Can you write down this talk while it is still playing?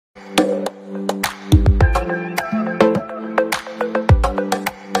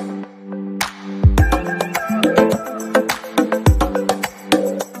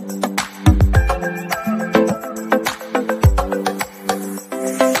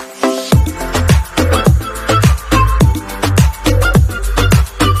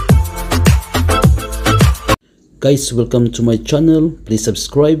Guys, welcome to my channel. Please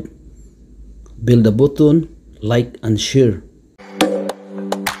subscribe, build the button, like and share.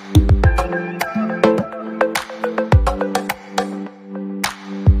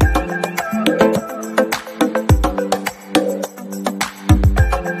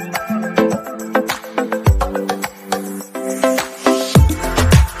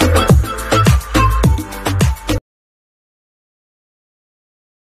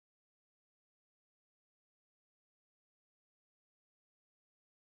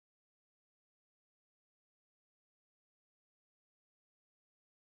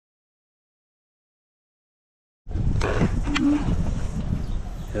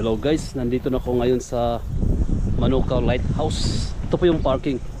 Hello guys, nandito na ako ngayon sa Manukau Lighthouse. Ito po yung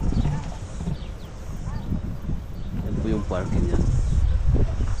parking. Yan po yung parking yan.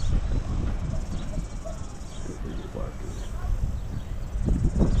 Yan po yung parking.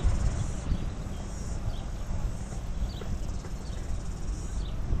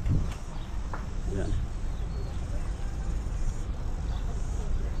 Yan.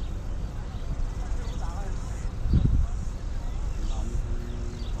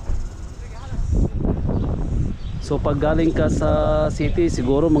 So pag galing ka sa city,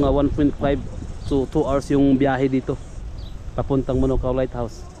 siguro mga 1.5 to 2 hours yung biyahe dito papuntang Manukau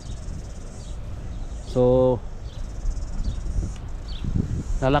Lighthouse. So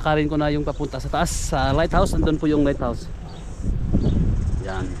lalakarin ko na yung papunta sa taas sa lighthouse. Andun po yung lighthouse.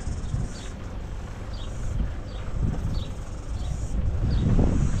 Yan.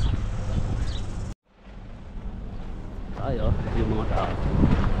 Tayo yung mga tao.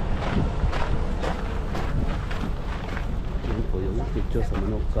 Yung picture sa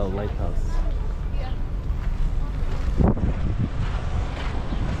Manukau Lighthouse.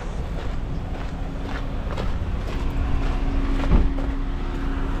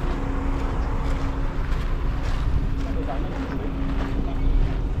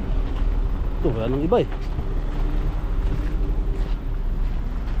 Ito, wala nang iba eh.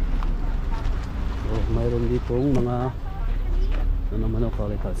 So, mayroon ditong mga Manukau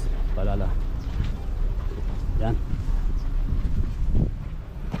Lighthouse. Palala. Yan.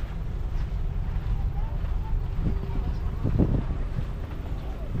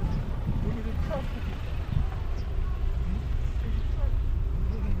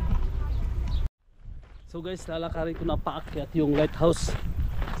 So guys, lalakarin ko na paakyat yung lighthouse.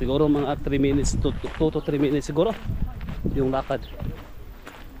 Siguro mga 3 minutes to 2 to 3 minutes siguro yung lakad.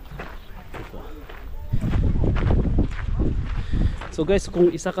 Ito. So guys,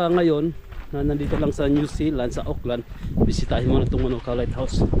 kung isa ka ngayon na nandito lang sa New Zealand, sa Auckland, bisitahin mo na itong Manukau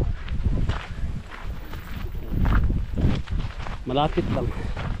Lighthouse. Malapit lang.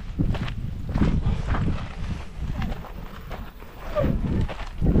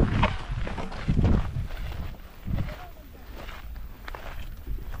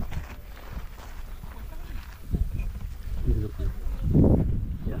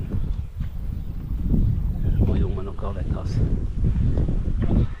 Yan. O yung Manukau Lighthouse.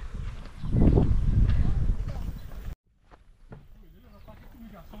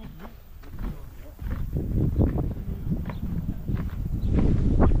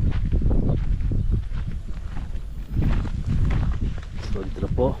 So dito na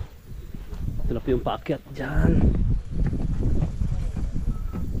po. Dito na po yung paakyat dyan.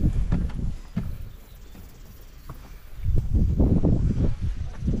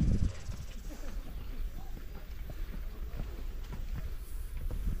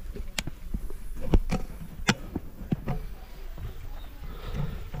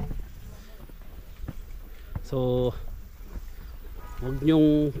 So huwag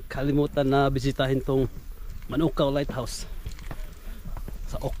niyong kalimutan na bisitahin tong Manukau Lighthouse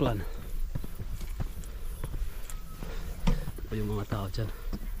sa Auckland. Ito yung mga tao dyan.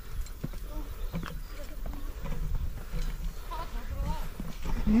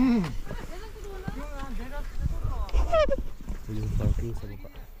 Ito yung parking sa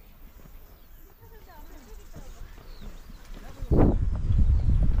baba.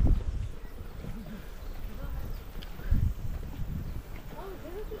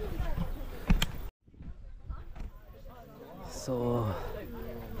 So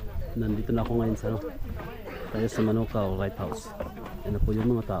nandito na ako ngayon sa tayo sa Manukau Lighthouse. Yan na po yung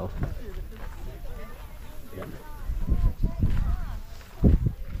mga tao. Yan.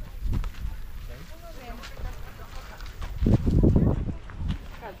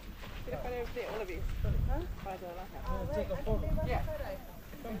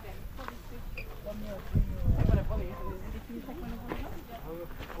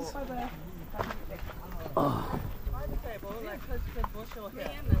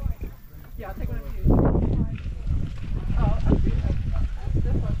 Yeah, I'll take one of you.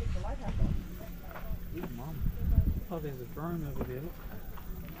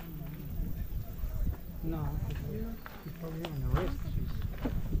 No, she's probably on the rest. She's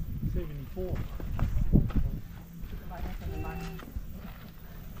 74.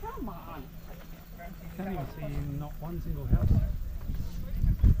 Come on. Can't even see not one single house.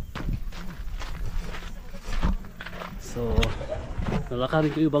 So,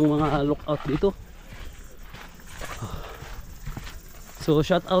 nalakarin ko yung ibang mga lookout dito. So,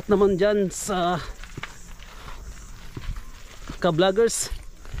 shout out naman dyan sa ka-vloggers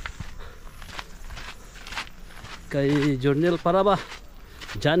kay Journal Paraba,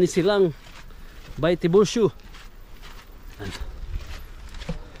 Johnny Silang, by Tiburshu.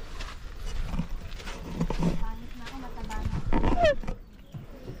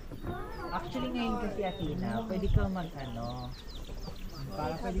 Actually ngayon kasi Athena, pwede ka mag-ano,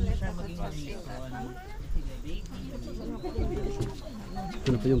 para pwede mo siya maging reason. Ito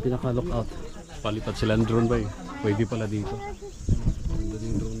na po yung pinaka-lookout. Palipat sila ng drone ba eh? Pwede pala dito. Maganda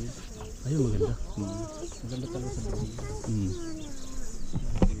yung drone niya. Ayun, maganda. Maganda talaga sa drone niya.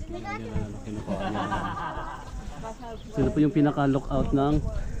 Ito na po yung pinaka-lookout ng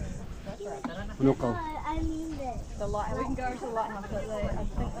Manukau. The light. We can go to the lighthouse, but I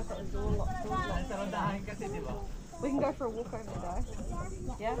think they've got the door locked. We can go for a walk over there.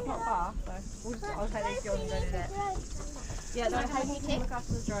 Yeah, it's not far, so I'll take these girls and go to that. Yeah, no, hey, can you look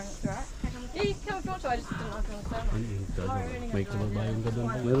after the drone? It's alright. Yeah, you can come if you want to. I just didn't know if you want to stay. May kababayan ka doon.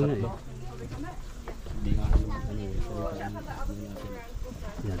 Meron na eh. Hindi nga naman ano eh.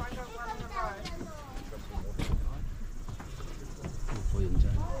 Yan. Ano po yun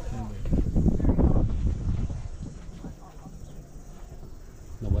dyan?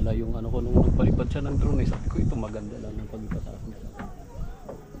 Nawala yung ano ko nung nagpalipad siya ng drone eh. Sabi ko ito maganda lang ng pagpataas niya.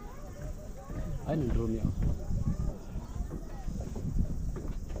 Ay, ng drone niya.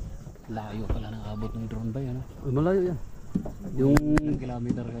 Layo pala ng abot ng drone ba yan? Uy, malayo yan. Yung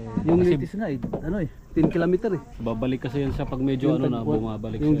Kilometer kaya. yung Kasi latest nga eh, ano eh, 10 kilometer eh. babalik kasi yan siya pag medyo ano na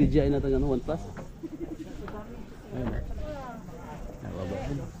bumabalik yung siya. DJI natin ano, 1 Plus. Ayun.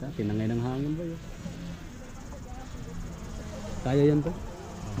 Tinangay ng hangin ba yun? Kaya yan po.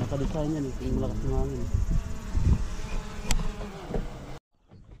 Nakadesign yan eh, kung malakas ng hangin.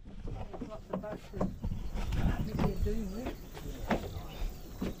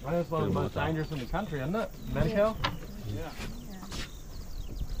 That's one of the most dangerous in the country, isn't it? Manukau? Yeah.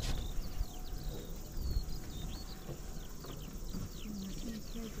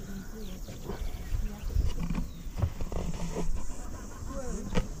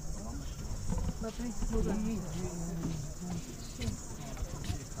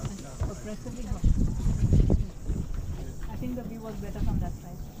 I think the view was better from that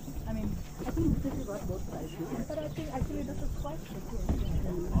side. I mean, I think this is what both sides do. But I think actually this is quite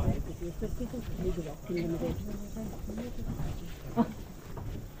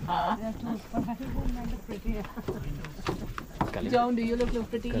John, do you look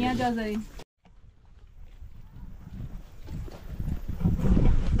pretty? Yeah, Jazari.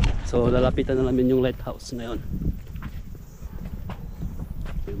 So lalapitan na namin yung lighthouse ngayon.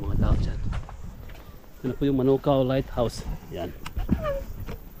 Yung mga tao dyan. Ito na po yung Manukau Lighthouse. Yan.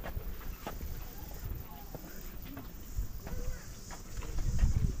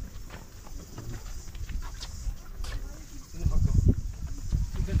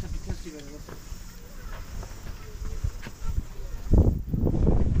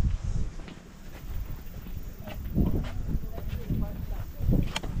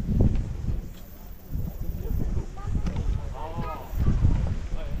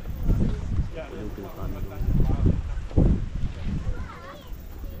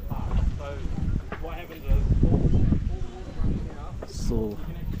 So,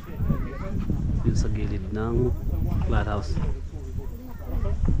 yun sa gilid ng lighthouse.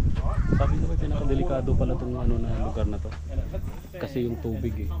 Sabi ko pinakadelikado pala tong ano na lugar na to. Kasi yung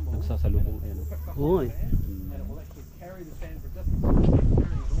tubig eh, nagsasalubong ayan. Oo eh.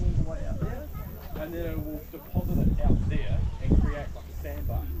 And then it will deposit it out there and create like a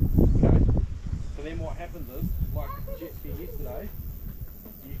sandbar. Okay? So then what happens is, like jet ski yesterday,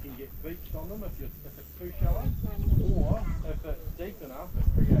 you can get beached on them if it's too shallow, or if it's deep enough, it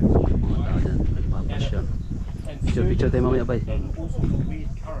creates Ayan, nagpapas siya. and Picture tayo mamaya, bay. and all sorts of weird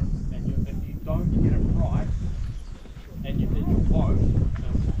currents. And if you don't get it right, and you in your boat, it'll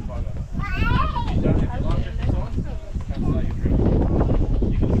just float over. If you don't have your life jacket on, can't say you're drinking.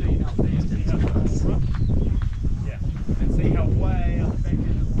 You can see how see how yeah, and see how way up back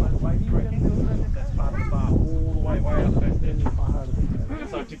there is way tracking. That's part of the bar, all the way up back there.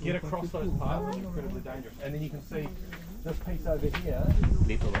 So to get across those parts is incredibly dangerous. And then you can see this piece over here.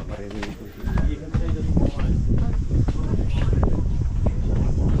 Dito ba maririnig ko siya. You can see this line.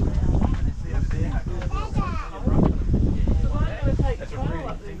 And see over there.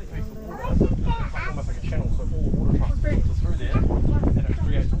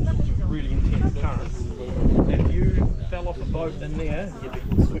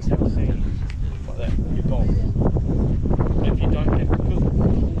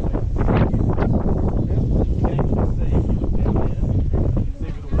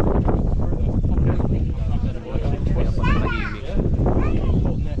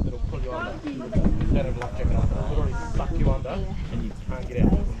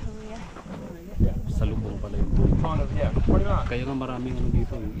 Kaya nga maraming ano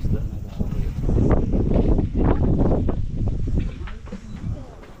dito, yung isda na nakakawin.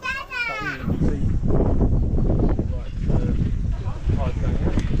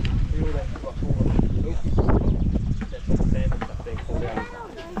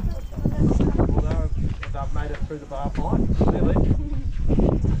 I've made it through the bar fine, really.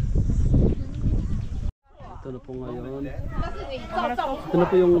 Ito na po ngayon. Ito na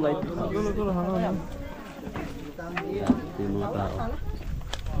po yung lighthouse. Yan, ito yung mga tao.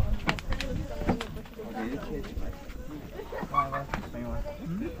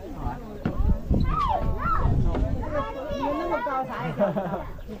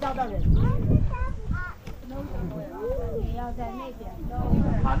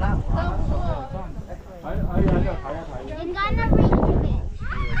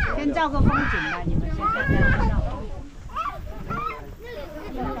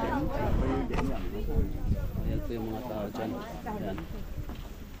 Ayan po yung mga tao dyan. Ayan.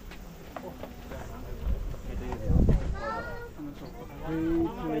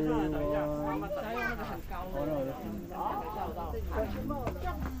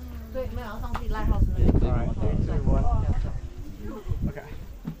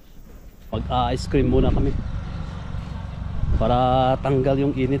 Pag-ice cream muna kami para tanggal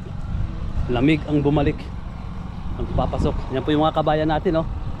yung init. Lamig ang bumalik. Ang papasok. Yan po yung mga kabayan natin, oh.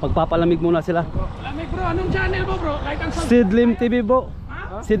 Magpapalamig muna sila. Lamig bro, anong channel mo bro? Kahit ang Sidlim TV bro.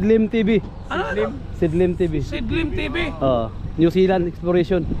 Sidlim TV. Ano? Sidlim TV. Sidlim TV. New Zealand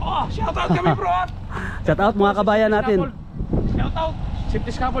Exploration. Oh, shoutout kami bro. Shout out mga kabayan natin. Shoutout.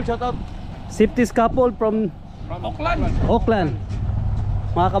 Safety couple, shout out. Safety couple from Auckland. Auckland.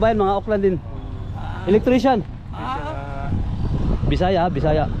 Mga kabayan, mga Auckland din. Electrician. Bisaya,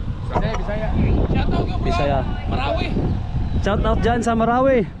 Bisaya. Bisaya. Shoutout ko bro. Bisaya. Marawi. Shout out dyan sa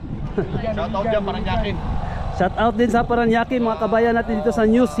Marawi. Shout out dyan, parang yakin. Shout out din sa Paranaque, mga kabayan natin dito sa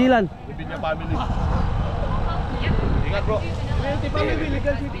New Zealand. Libidya family. Ingat bro.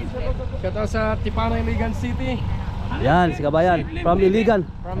 Shout out sa Tipanay, Iligan City. Yan, si kabayan. From Iligan.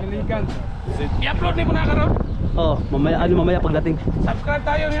 From Iligan. I-upload ni mo na karon. Oh, mamaya pagdating. Subscribe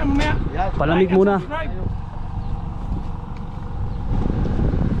tayo niya mamaya. Palamig Like and muna. subscribe.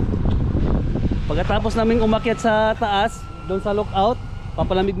 Pagkatapos naming umakyat sa taas, doon sa lookout,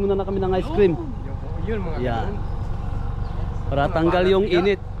 papalamig muna na kami ng ice cream. Yun mga Yan. Para tanggal yung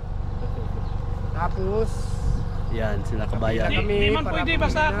init. Tapos Yan, sila kabayan. Di man pwede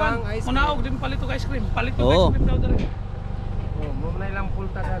basta kwan. Munaog din palito ka ice cream. Palito ka Oo. ice cream daw dali. oh, mo na ilang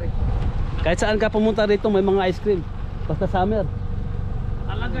pulta dari. Kahit saan ka pumunta rito, may mga ice cream. Basta summer.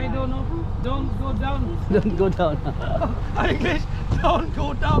 Alagay daw no. Don't go down. Don't go down. English. Don't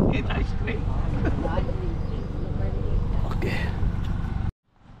go down. Eat ice cream. Okay.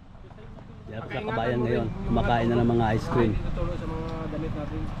 Yan sila kabayan ngayon. Kumakain na ng mga ice cream. Tutulong sa mga damit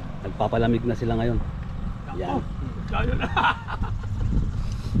natin. Nagpapalamig na sila ngayon. Yan. Kaya na.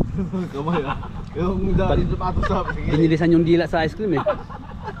 Kamay ah. Yung dali sapatos sa Binilisan yung dila sa ice cream eh.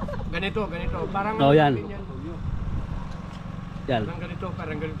 ganito. Parang Oh, yan. Yan.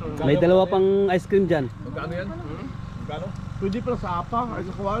 Parang ganito. May dalawa pang ice cream dyan. Magkano yan? Magkano? Pwede pala sa apa, ay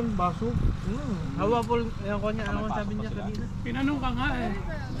sa kawan, baso. Hawa po, yung kanya, ano sabi niya kanina? Pinanong ka nga eh.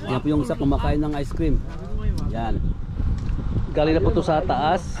 Yan po yung isa kumakain ng ice cream. Yan. Galing na po to sa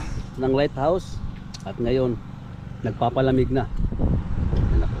taas ng lighthouse. At ngayon, nagpapalamig na.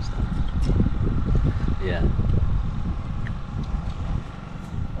 Yan.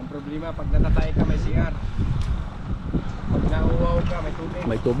 Ang problema, pag natatay ka may CR. Pag nauwaw ka, may tubig.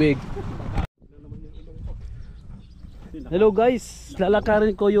 May tubig. Hello guys,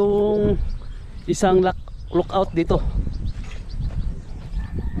 lalakarin ko yung isang lookout dito.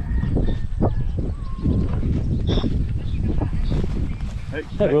 Hey.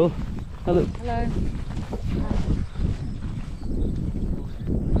 Hello. Hello.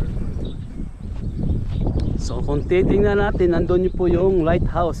 So kung titingnan natin, nandun po yung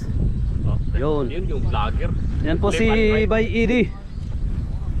lighthouse. Yun. Yun yung vlogger. Yan po si Bay Edie,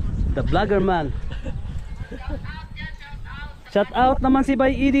 the vlogger man. Shout out naman si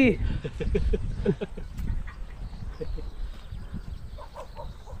Bay Edie.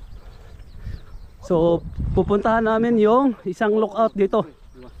 So pupuntahan namin yung isang lookout dito.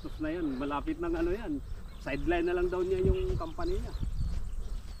 Wastos na yan. Malapit ng ano yan. Sideline na lang daw niya yung company niya.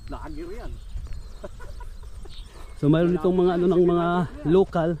 Vlogger yan. So mayroon itong mga ano ng mga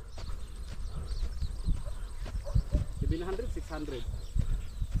local. 700, 600.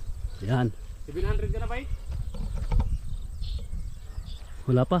 Yan. 700 ka na ba eh?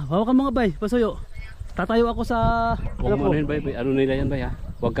 Wala pa. Hawa ka mga bay, pasuyo. Tatayo ako sa Huwag mo rin bay. Ano nila yan bay ha?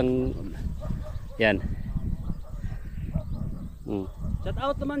 Huwag kang... Yan. Shout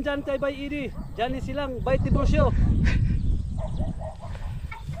out naman dyan kay Bay Idi. Dyan silang Bay Tiburcio.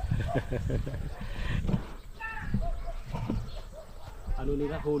 Ano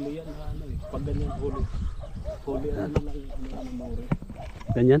nila, huli yan, ano eh. Pag ganyan huli. Huli ano lang, ano mauri.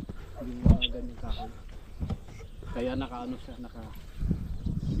 Ganyan. Yung ganyan kahoy. Kaya naka-ano siya,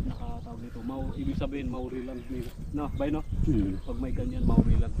 nakatawag nito. Ibig sabihin, mauri lang. No, bay no? Pag may ganyan,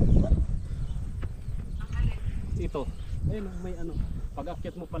 mauri lang. Ito, ayun, may ano. Pag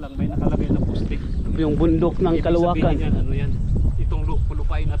akyat mo pa lang, may nakalagay na poste. Yung bundok ng Ibig Kalawakan. sabihin yan, ano yan. Itong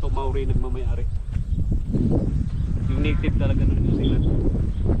lupain na to, mauri nagmamayari. Yung native talaga ng New Zealand.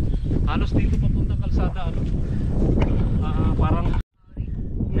 Halos dito papuntang kalsada, ano. Parang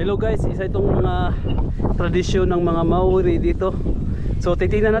Hello guys, isa itong mga tradisyon ng mga Maori dito. So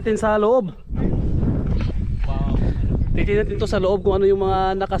titingnan natin sa loob. Titingnan natin to sa loob kung ano yung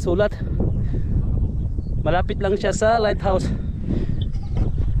mga nakasulat. Malapit lang siya sa Lighthouse.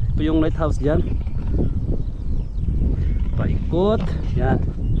 Ito yung Lighthouse dyan. Paikot. Yan.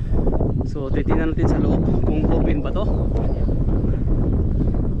 So titingnan natin sa loob kung open ba to.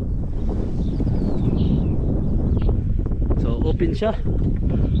 So open siya.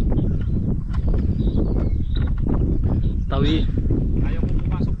 Tawi. ayaw mo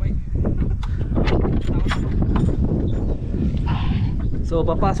pumasok pa eh. So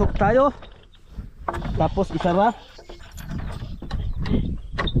papasok tayo. Tapos isara.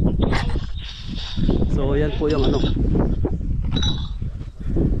 So yan po yung ano.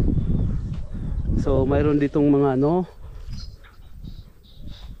 So mayroon ditong mga ano.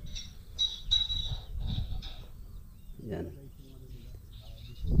 Yan.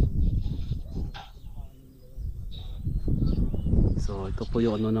 So ito po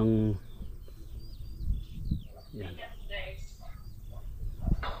yung ano ng yan.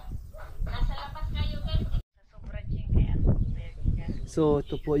 So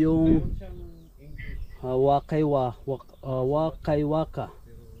ito po yung wakay-waka.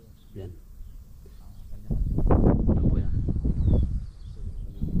 Yan. Ito po yan.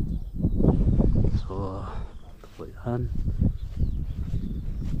 So ito po yan.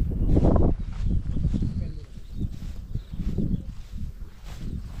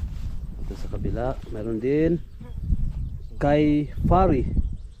 Ito sa kabila, meron din kay Fari.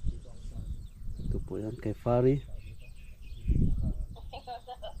 Ito po yan, kay Fari.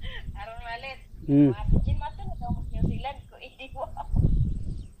 Aron malit. Hmm. Jin mato na sa New Zealand ko hindi mo.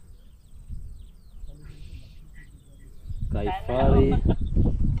 Kay Fari.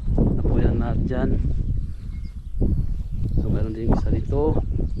 Ito po yan lahat dyan. So meron din isa dito.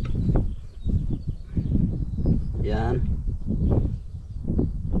 Yan.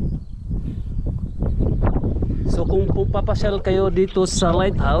 So kung papasyal kayo dito sa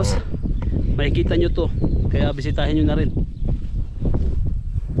Lighthouse, makikita nyo to. Kaya bisitahin nyo na rin.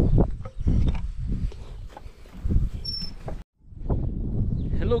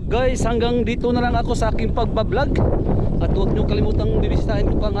 Hello guys, hanggang dito na lang ako sa aking pagbablog. At huwag nyo kalimutang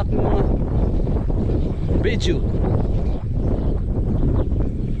bibisitahin ko pa ang aking mga video.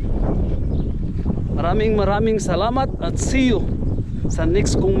 Maraming salamat at see you sa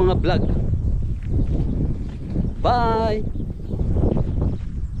next kong mga vlog. Bye!